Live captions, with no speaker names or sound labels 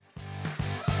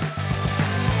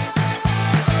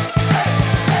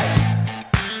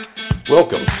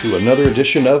Welcome to another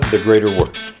edition of The Greater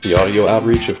Work, the audio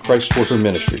outreach of Christ Worker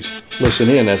Ministries. Listen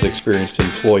in as experienced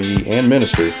employee and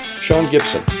minister, Sean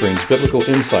Gibson brings biblical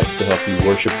insights to help you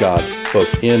worship God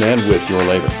both in and with your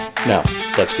labor. Now,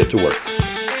 let's get to work.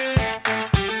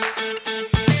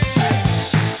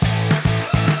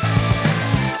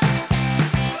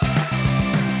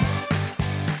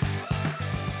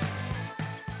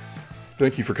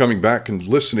 Thank you for coming back and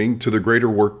listening to the Greater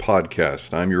Work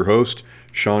podcast. I'm your host,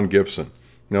 Sean Gibson.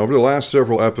 Now, over the last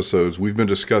several episodes, we've been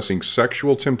discussing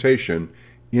sexual temptation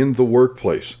in the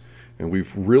workplace. And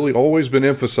we've really always been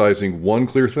emphasizing one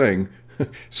clear thing: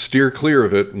 steer clear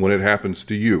of it when it happens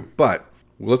to you. But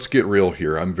let's get real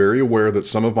here. I'm very aware that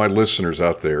some of my listeners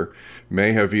out there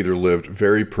may have either lived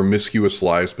very promiscuous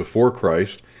lives before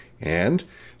Christ, and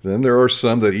then there are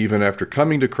some that even after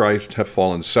coming to Christ have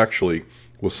fallen sexually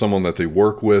with someone that they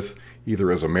work with,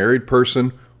 either as a married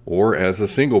person or as a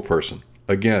single person.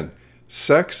 Again,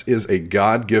 sex is a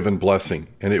God-given blessing,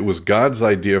 and it was God's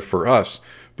idea for us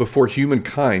before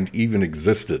humankind even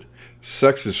existed.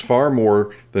 Sex is far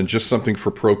more than just something for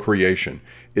procreation.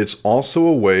 It's also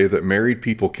a way that married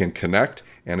people can connect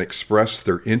and express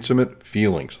their intimate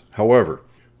feelings. However,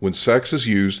 when sex is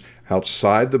used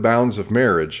outside the bounds of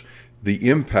marriage, the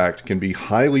impact can be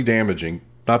highly damaging,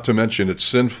 not to mention it's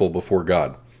sinful before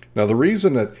God. Now, the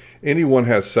reason that anyone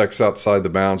has sex outside the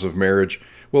bounds of marriage,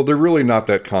 well, they're really not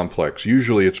that complex.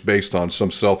 Usually it's based on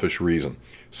some selfish reason.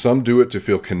 Some do it to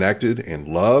feel connected and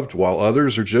loved, while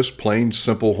others are just plain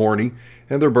simple horny,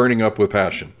 and they're burning up with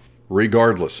passion.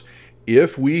 Regardless,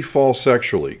 if we fall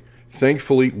sexually,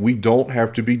 thankfully, we don't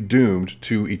have to be doomed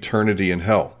to eternity in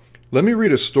hell. Let me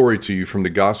read a story to you from the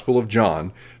Gospel of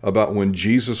John about when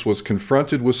Jesus was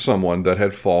confronted with someone that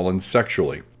had fallen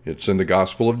sexually. It's in the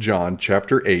Gospel of John,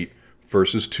 chapter 8,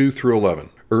 verses 2 through 11.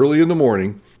 Early in the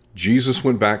morning, Jesus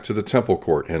went back to the temple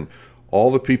court, and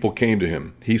all the people came to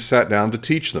him. He sat down to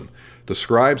teach them. The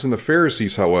scribes and the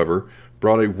Pharisees, however,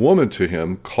 brought a woman to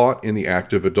him caught in the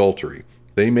act of adultery.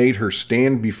 They made her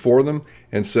stand before them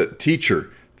and said,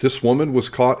 "Teacher, this woman was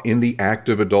caught in the act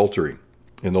of adultery.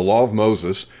 In the law of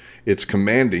Moses, it's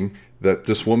commanding that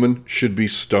this woman should be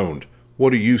stoned. What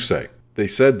do you say?" They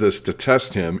said this to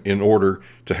test him in order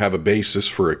to have a basis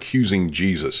for accusing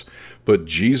Jesus. But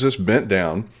Jesus bent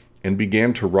down and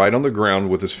began to write on the ground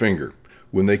with his finger.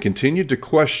 When they continued to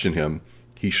question him,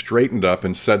 he straightened up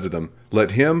and said to them,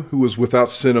 "Let him who is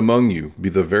without sin among you be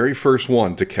the very first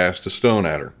one to cast a stone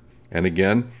at her." And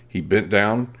again he bent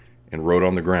down and wrote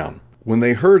on the ground. When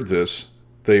they heard this,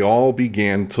 they all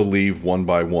began to leave one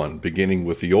by one, beginning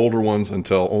with the older ones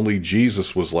until only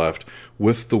Jesus was left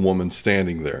with the woman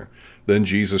standing there. Then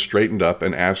Jesus straightened up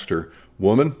and asked her,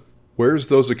 "Woman, where's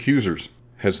those accusers?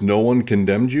 Has no one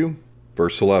condemned you?"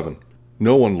 Verse 11.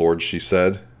 "No one, Lord," she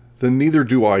said. "Then neither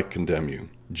do I condemn you."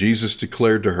 Jesus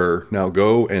declared to her, "Now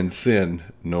go and sin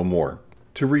no more."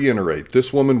 To reiterate,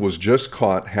 this woman was just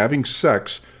caught having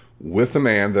sex with a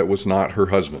man that was not her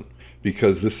husband.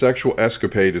 Because this sexual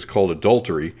escapade is called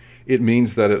adultery, it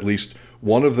means that at least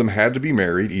one of them had to be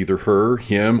married, either her,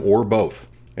 him, or both.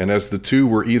 And as the two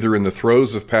were either in the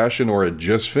throes of passion or had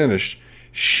just finished,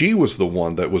 she was the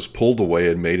one that was pulled away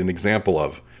and made an example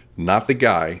of, not the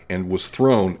guy, and was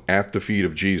thrown at the feet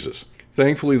of Jesus.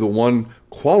 Thankfully, the one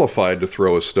qualified to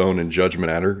throw a stone in judgment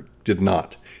at her did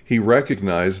not. He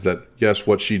recognized that, yes,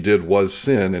 what she did was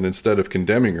sin, and instead of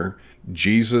condemning her,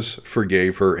 Jesus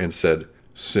forgave her and said,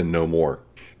 "Sin no more."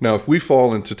 Now, if we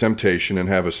fall into temptation and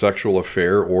have a sexual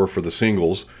affair, or for the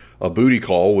singles, a booty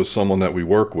call with someone that we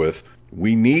work with,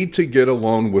 we need to get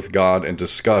alone with God and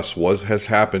discuss what has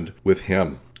happened with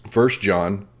him. 1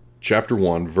 John chapter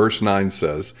 1, verse 9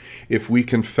 says, "If we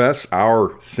confess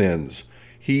our sins,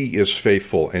 he is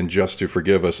faithful and just to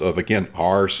forgive us of, again,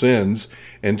 our sins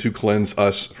and to cleanse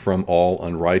us from all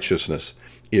unrighteousness."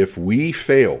 If we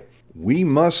fail, we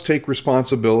must take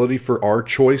responsibility for our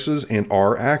choices and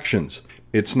our actions.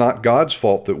 It's not God's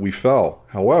fault that we fell.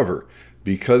 However,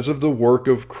 because of the work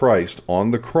of Christ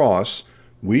on the cross,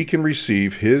 we can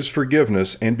receive his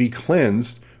forgiveness and be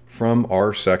cleansed from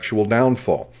our sexual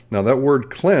downfall. Now, that word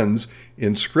cleanse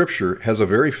in Scripture has a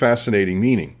very fascinating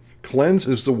meaning. Cleanse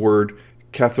is the word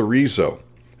katharizo.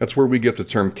 That's where we get the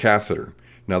term catheter.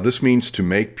 Now, this means to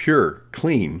make pure,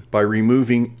 clean, by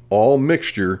removing all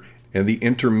mixture and the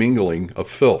intermingling of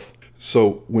filth.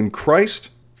 So when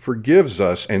Christ forgives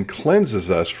us and cleanses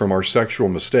us from our sexual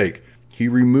mistake, he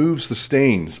removes the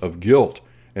stains of guilt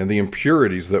and the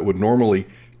impurities that would normally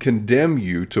condemn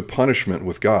you to punishment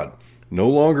with God. No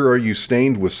longer are you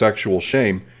stained with sexual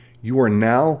shame. You are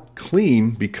now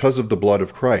clean because of the blood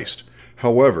of Christ.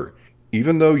 However,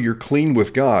 even though you're clean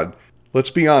with God, Let's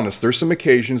be honest, there's some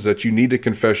occasions that you need to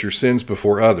confess your sins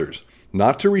before others,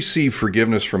 not to receive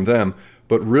forgiveness from them,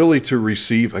 but really to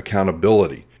receive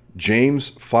accountability. James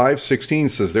 5:16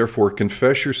 says, "Therefore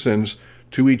confess your sins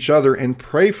to each other and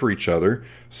pray for each other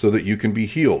so that you can be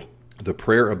healed. The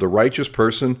prayer of the righteous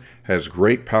person has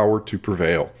great power to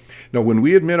prevail." Now, when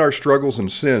we admit our struggles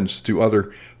and sins to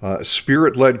other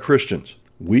Spirit-led Christians,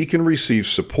 we can receive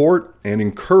support and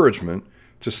encouragement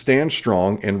to stand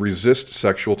strong and resist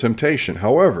sexual temptation.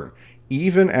 However,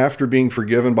 even after being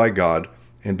forgiven by God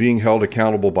and being held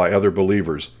accountable by other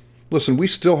believers, listen, we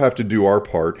still have to do our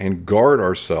part and guard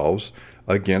ourselves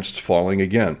against falling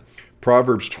again.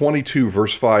 Proverbs 22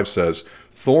 verse 5 says,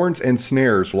 "Thorns and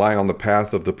snares lie on the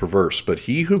path of the perverse, but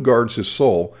he who guards his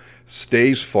soul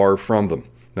stays far from them."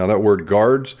 Now that word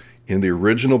guards in the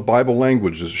original Bible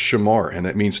language is shamar, and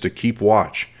that means to keep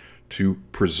watch, to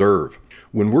preserve.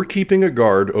 When we're keeping a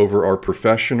guard over our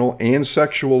professional and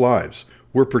sexual lives,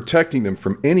 we're protecting them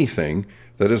from anything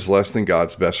that is less than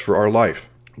God's best for our life.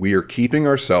 We are keeping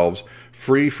ourselves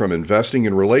free from investing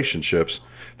in relationships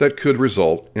that could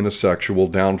result in a sexual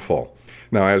downfall.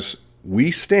 Now, as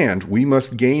we stand, we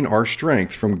must gain our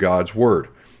strength from God's word.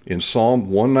 In Psalm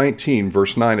 119,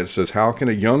 verse 9, it says, "How can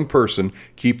a young person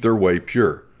keep their way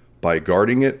pure? By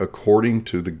guarding it according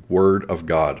to the word of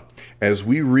God." As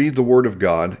we read the word of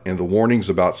God and the warnings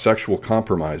about sexual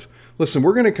compromise, listen,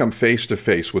 we're going to come face to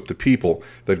face with the people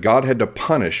that God had to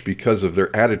punish because of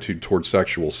their attitude toward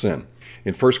sexual sin.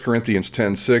 In 1 Corinthians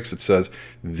 10:6, it says,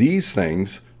 "These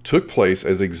things took place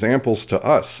as examples to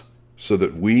us, so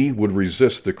that we would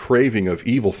resist the craving of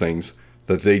evil things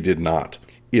that they did not."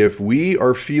 If we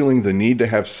are feeling the need to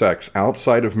have sex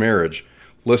outside of marriage,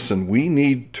 listen, we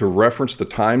need to reference the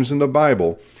times in the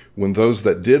Bible when those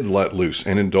that did let loose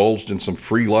and indulged in some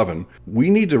free loving, we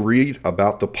need to read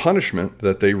about the punishment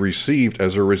that they received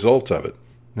as a result of it.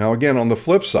 Now again, on the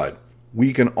flip side,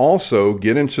 we can also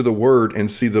get into the Word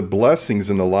and see the blessings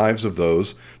in the lives of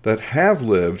those that have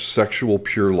lived sexual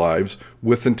pure lives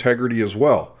with integrity as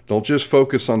well. Don't just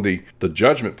focus on the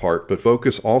judgment part, but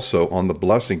focus also on the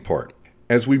blessing part.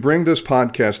 As we bring this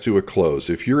podcast to a close,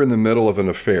 if you're in the middle of an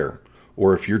affair,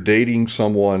 or if you're dating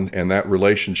someone and that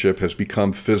relationship has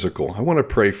become physical, I want to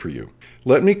pray for you.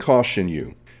 Let me caution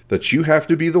you that you have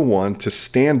to be the one to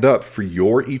stand up for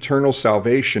your eternal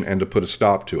salvation and to put a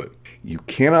stop to it. You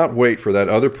cannot wait for that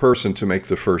other person to make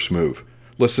the first move.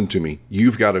 Listen to me,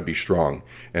 you've got to be strong.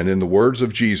 And in the words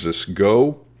of Jesus,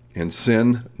 go and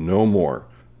sin no more.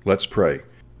 Let's pray.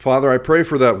 Father, I pray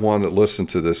for that one that listened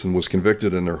to this and was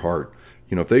convicted in their heart.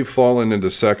 If they've fallen into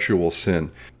sexual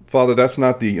sin, Father, that's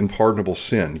not the unpardonable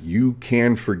sin. You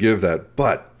can forgive that,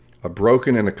 but a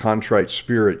broken and a contrite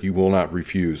spirit you will not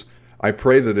refuse. I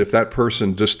pray that if that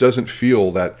person just doesn't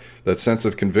feel that sense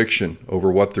of conviction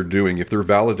over what they're doing, if they're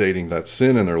validating that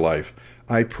sin in their life,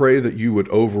 I pray that you would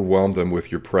overwhelm them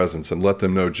with your presence and let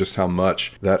them know just how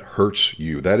much that hurts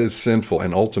you. That is sinful,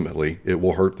 and ultimately it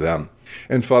will hurt them.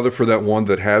 And Father, for that one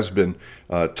that has been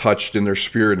touched in their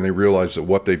spirit and they realize that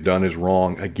what they've done is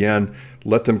wrong, again,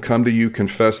 let them come to you,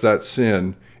 confess that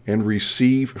sin, and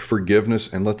receive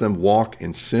forgiveness, and let them walk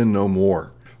and sin no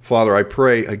more. Father, I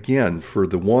pray again for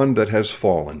the one that has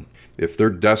fallen. If they're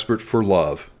desperate for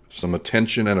love, some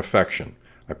attention and affection,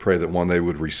 I pray that one, they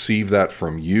would receive that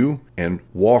from you and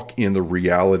walk in the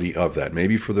reality of that,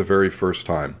 maybe for the very first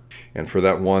time. And for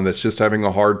that one that's just having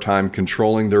a hard time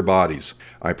controlling their bodies,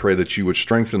 I pray that you would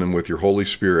strengthen them with your Holy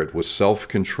Spirit, with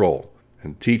self-control,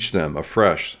 and teach them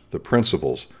afresh the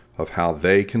principles of how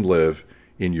they can live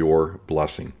in your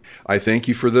blessing. I thank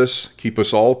you for this. Keep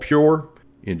us all pure.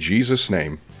 In Jesus'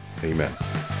 name, amen.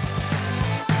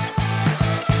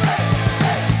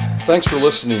 Thanks for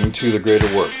listening to The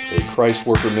Greater Work, a Christ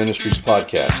Worker Ministries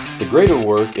podcast. The Greater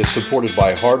Work is supported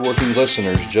by hardworking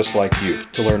listeners just like you.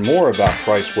 To learn more about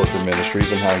Christ Worker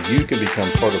Ministries and how you can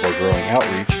become part of our growing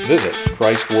outreach, visit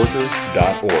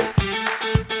christworker.org.